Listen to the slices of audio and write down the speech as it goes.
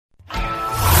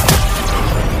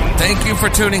Thank you for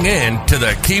tuning in to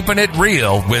the Keeping It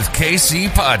Real with KC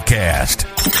podcast,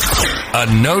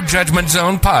 a no judgment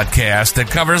zone podcast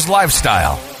that covers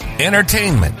lifestyle,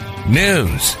 entertainment,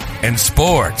 news, and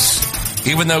sports.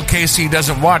 Even though KC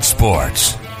doesn't watch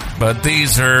sports, but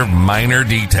these are minor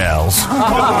details.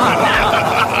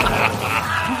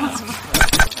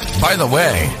 By the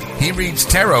way, he reads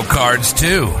tarot cards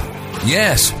too.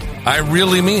 Yes, I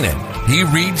really mean it. He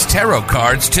reads tarot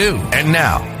cards too. And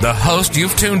now, the host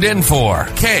you've tuned in for,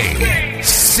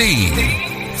 KC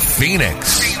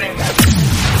Phoenix.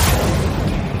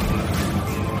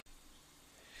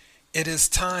 It is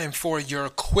time for your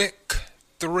quick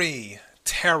 3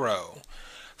 tarot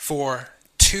for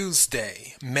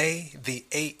Tuesday, May the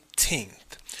 18th.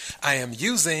 I am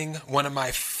using one of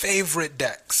my favorite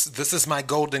decks. This is my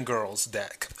Golden Girls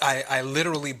deck. I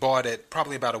literally bought it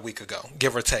probably about a week ago,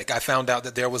 give or take. I found out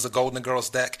that there was a Golden Girls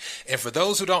deck. And for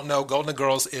those who don't know, Golden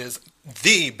Girls is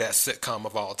the best sitcom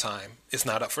of all time. It's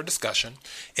not up for discussion.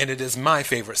 And it is my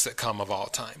favorite sitcom of all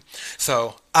time.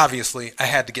 So obviously, I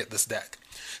had to get this deck.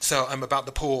 So I'm about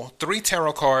to pull 3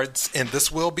 tarot cards, and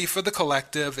this will be for the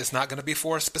collective. It's not going to be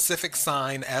for a specific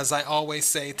sign. As I always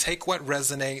say, take what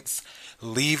resonates,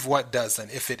 leave what doesn't.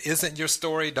 If it isn't your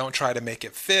story, don't try to make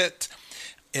it fit.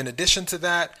 In addition to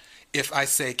that, if I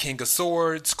say King of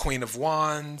Swords, Queen of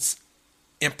Wands,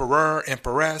 Emperor,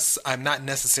 Empress, I'm not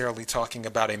necessarily talking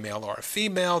about a male or a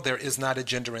female. There is not a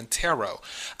gender in tarot.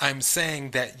 I'm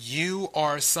saying that you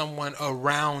or someone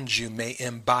around you may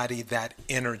embody that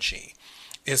energy,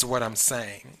 is what I'm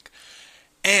saying.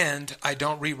 And I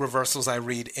don't read reversals, I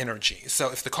read energy. So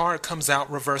if the card comes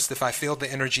out reversed, if I feel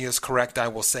the energy is correct, I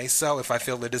will say so. If I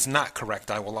feel it is not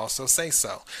correct, I will also say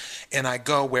so. And I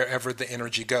go wherever the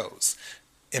energy goes.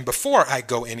 And before I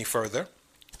go any further,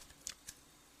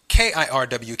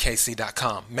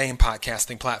 KIRWKC.com, main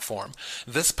podcasting platform.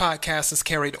 This podcast is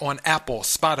carried on Apple,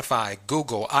 Spotify,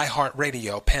 Google,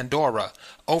 iHeartRadio, Pandora,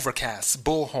 Overcast,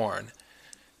 Bullhorn,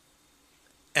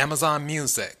 Amazon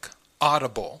Music,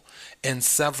 Audible, and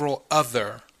several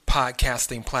other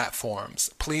podcasting platforms.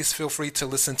 Please feel free to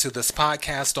listen to this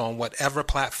podcast on whatever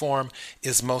platform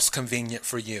is most convenient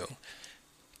for you.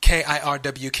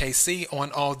 KIRWKC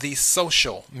on all these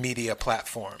social media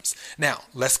platforms. Now,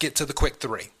 let's get to the quick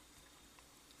 3.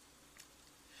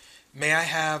 May I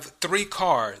have 3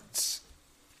 cards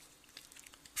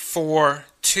for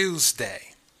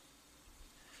Tuesday,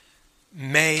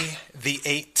 May the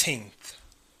 18th?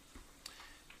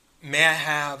 May I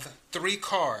have 3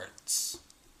 cards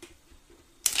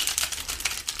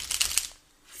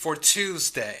for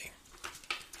Tuesday,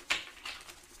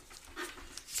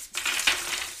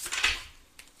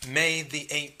 May the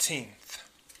 18th?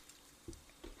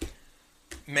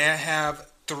 May I have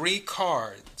 3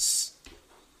 cards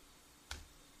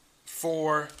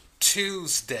for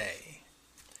Tuesday,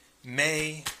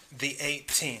 May the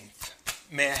 18th?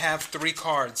 May I have 3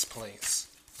 cards, please?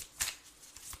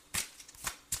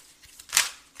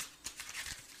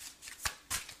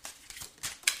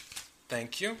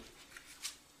 Thank you.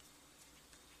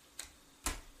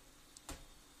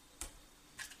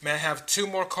 May I have 2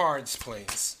 more cards,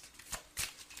 please?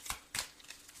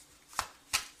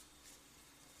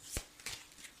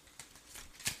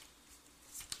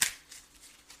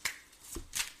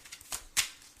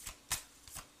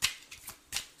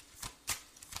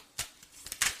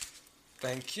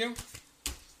 Thank you.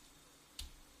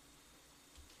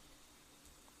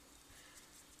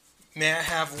 May I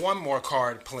have 1 more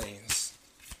card, please?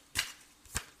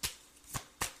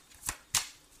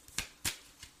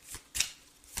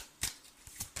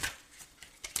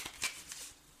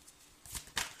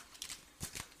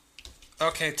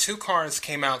 Okay, 2 cards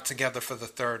came out together for the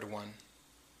 3rd one.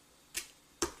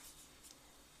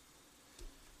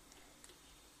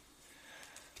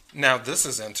 Now this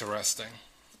is interesting.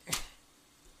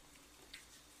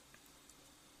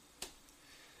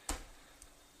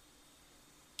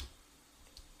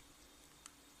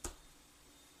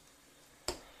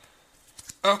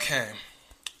 Okay,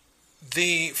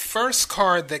 the first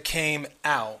card that came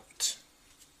out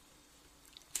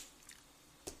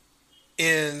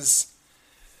is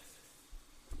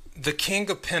the King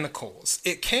of Pentacles.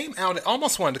 It came out, it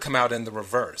almost wanted to come out in the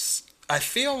reverse. I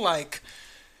feel like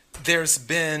there's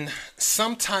been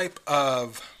some type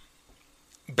of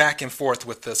back and forth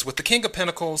with this. With the King of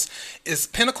Pentacles is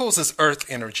earth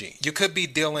energy. You could be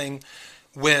dealing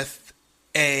with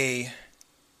a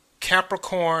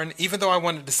Capricorn, even though I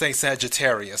wanted to say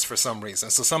Sagittarius for some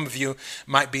reason. So some of you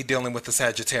might be dealing with the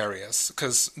Sagittarius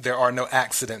because there are no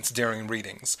accidents during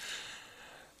readings.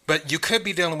 But you could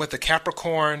be dealing with a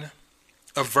Capricorn,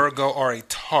 a Virgo, or a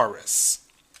Taurus.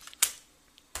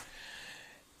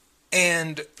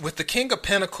 And with the King of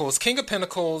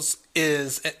Pentacles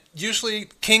is usually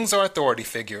kings are authority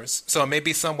figures. So it may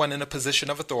be someone in a position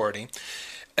of authority.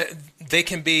 They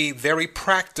can be very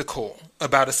practical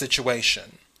about a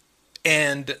situation,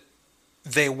 and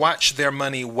they watch their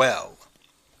money well.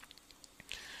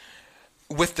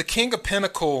 With the King of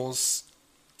Pentacles,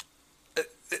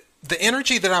 the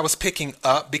energy that I was picking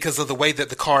up because of the way that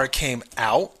the card came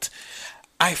out,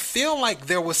 I feel like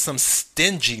there was some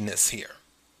stinginess here,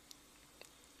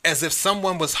 as if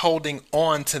someone was holding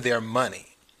on to their money.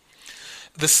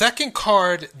 The second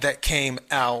card that came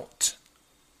out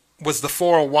was the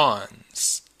Four of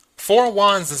Wands. Four of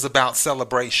Wands is about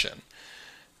celebration.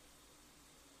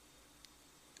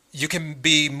 You can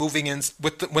be moving in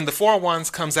when the Four of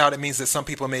Wands comes out, it means that some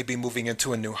people may be moving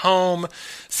into a new home.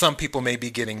 Some people may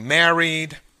be getting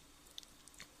married.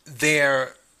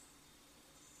 There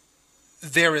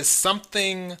is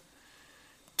something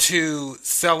to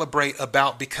celebrate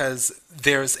about because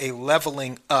there's a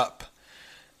leveling up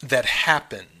that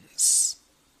happens.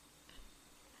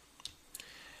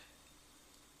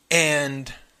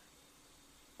 And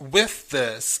with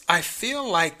this, I feel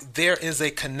like there is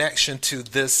a connection to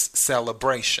this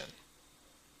celebration.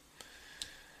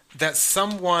 That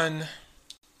someone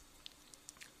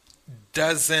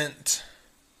doesn't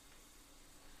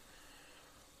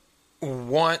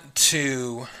want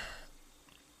to...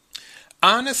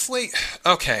 Honestly,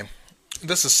 okay,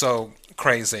 this is so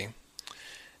crazy.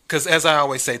 Because as I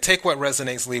always say, take what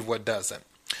resonates, leave what doesn't.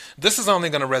 This is only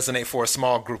going to resonate for a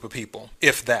small group of people,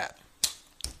 if that.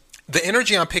 The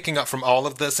energy I'm picking up from all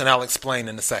of this, and I'll explain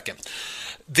in a second.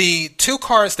 The two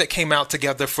cards that came out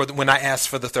together when I asked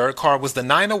for the third card was the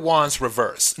Nine of Wands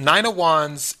reverse. Nine of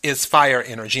Wands is fire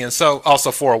energy, and so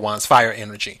also Four of Wands, fire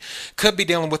energy. Could be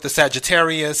dealing with the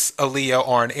Sagittarius, a Leo,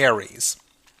 or an Aries.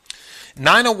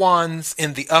 Nine of Wands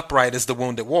in the upright is the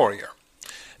wounded warrior.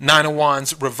 Nine of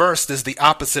Wands reversed is the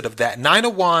opposite of that. Nine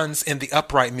of Wands in the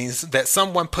upright means that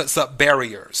someone puts up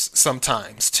barriers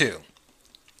sometimes too.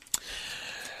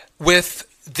 With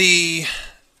the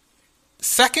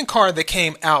second card that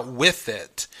came out with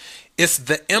it, it's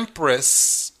the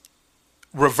Empress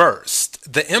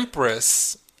reversed. The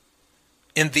Empress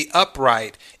in the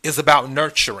upright is about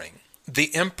nurturing.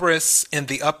 The Empress in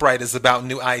the upright is about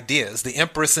new ideas. The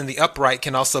Empress in the upright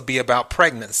can also be about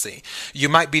pregnancy. You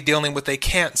might be dealing with a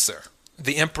Cancer.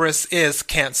 The Empress is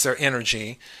Cancer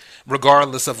energy,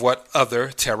 regardless of what other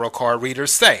tarot card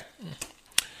readers say.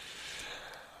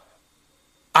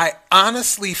 I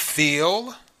honestly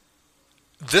feel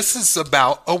this is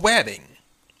about a wedding.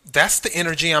 That's the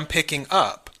energy I'm picking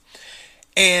up.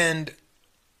 And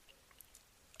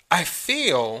I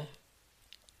feel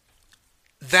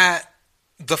that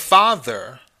the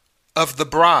father of the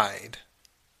bride,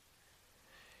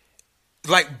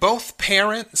 like both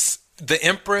parents, the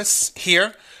Empress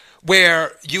here,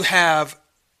 where you have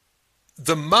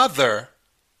the mother,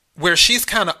 where she's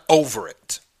kind of over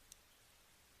it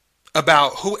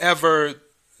about whoever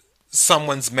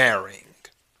someone's marrying,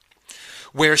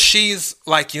 where she's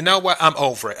like, you know what, I'm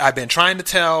over it. I've been trying to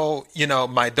tell,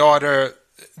 my daughter,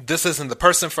 this isn't the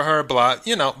person for her, blah,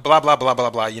 blah, blah, blah, blah,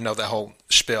 blah, that whole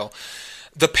spiel.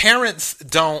 The parents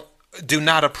do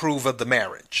not approve of the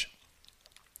marriage.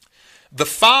 The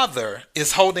father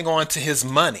is holding on to his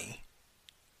money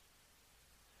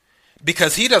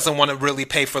because he doesn't want to really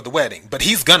pay for the wedding, but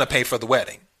he's going to pay for the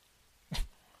wedding.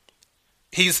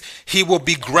 He will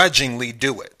begrudgingly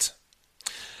do it.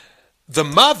 The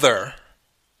mother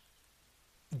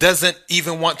doesn't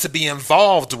even want to be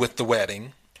involved with the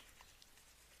wedding,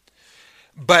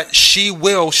 but she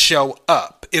will show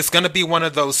up. It's going to be one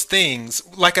of those things.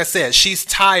 Like I said, she's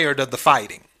tired of the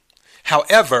fighting.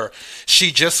 However,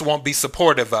 she just won't be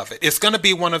supportive of it. It's going to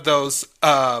be one of those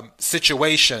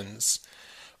situations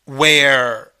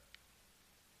where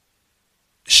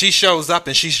she shows up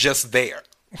and she's just there.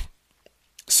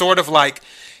 Sort of like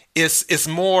it's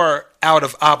more out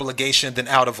of obligation than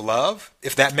out of love,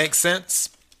 if that makes sense.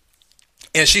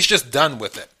 And she's just done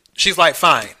with it. She's like,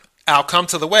 fine, I'll come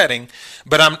to the wedding,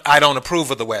 but I don't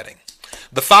approve of the wedding.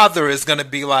 The father is going to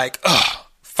be like,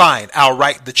 fine, I'll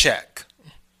write the check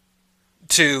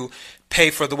to pay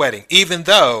for the wedding. Even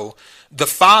though the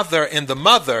father and the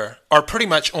mother are pretty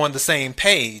much on the same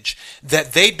page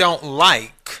that they don't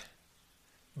like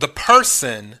the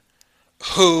person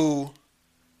who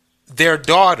their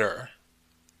daughter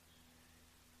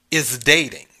is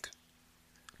dating.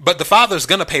 But the father's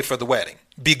going to pay for the wedding,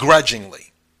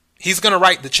 begrudgingly. He's going to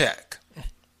write the check.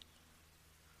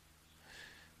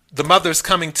 The mother's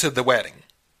coming to the wedding.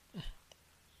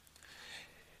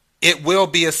 It will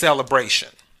be a celebration.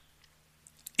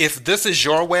 if this is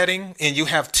your wedding and you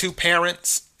have two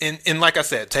parents, and like I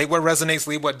said, take what resonates,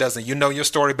 leave what doesn't. You know your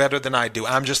story better than I do.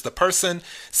 I'm just the person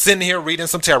sitting here reading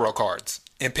some tarot cards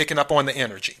and picking up on the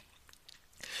energy.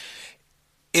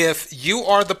 If you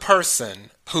are the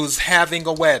person who's having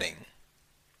a wedding,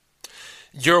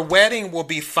 your wedding will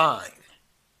be fine.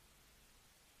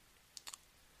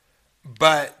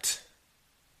 But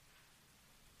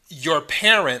your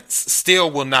parents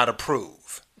still will not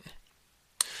approve.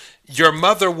 Your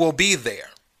mother will be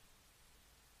there.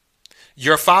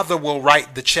 Your father will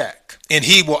write the check, and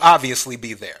he will obviously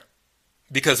be there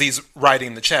because he's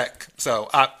writing the check. So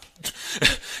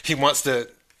he wants to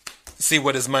see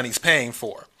what his money's paying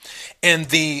for. And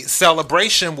the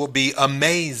celebration will be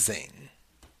amazing.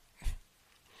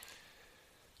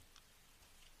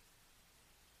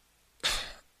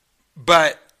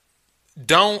 But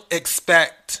don't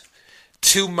expect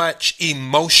too much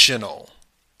emotional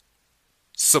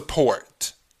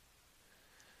support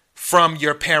from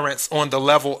your parents on the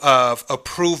level of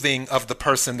approving of the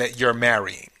person that you're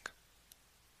marrying,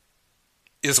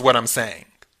 is what I'm saying.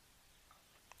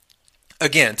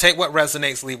 Again, take what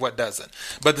resonates, leave what doesn't.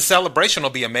 But the celebration will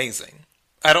be amazing.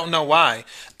 I don't know why.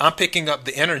 I'm picking up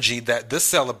the energy that this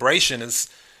celebration is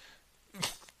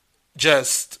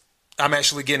just, I'm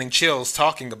actually getting chills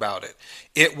talking about it.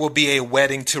 It will be a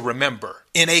wedding to remember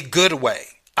in a good way.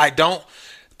 I don't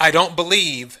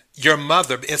believe your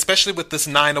mother, especially with this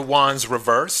Nine of Wands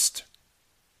reversed,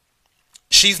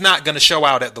 she's not going to show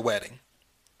out at the wedding.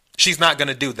 She's not going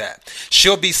to do that.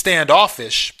 She'll be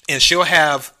standoffish and she'll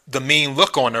have the mean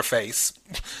look on her face.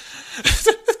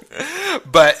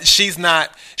 But she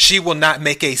will not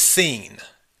make a scene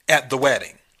at the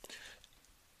wedding.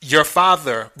 Your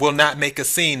father will not make a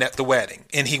scene at the wedding,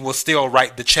 and he will still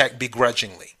write the check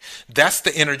begrudgingly. That's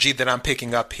the energy that I'm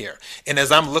picking up here. And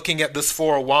as I'm looking at this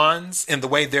Four of Wands and the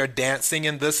way they're dancing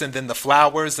in this, and then the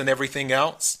flowers and everything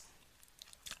else,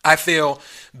 I feel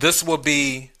this will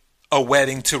be a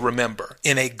wedding to remember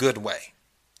in a good way.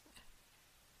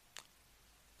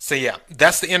 So yeah,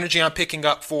 that's the energy I'm picking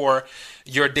up for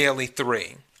your daily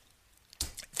 3.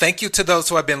 Thank you to those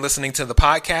who have been listening to the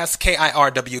podcast,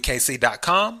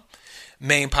 KIRWKC.com,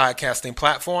 main podcasting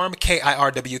platform,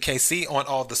 KIRWKC on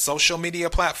all the social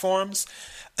media platforms.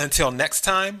 Until next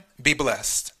time, be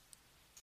blessed.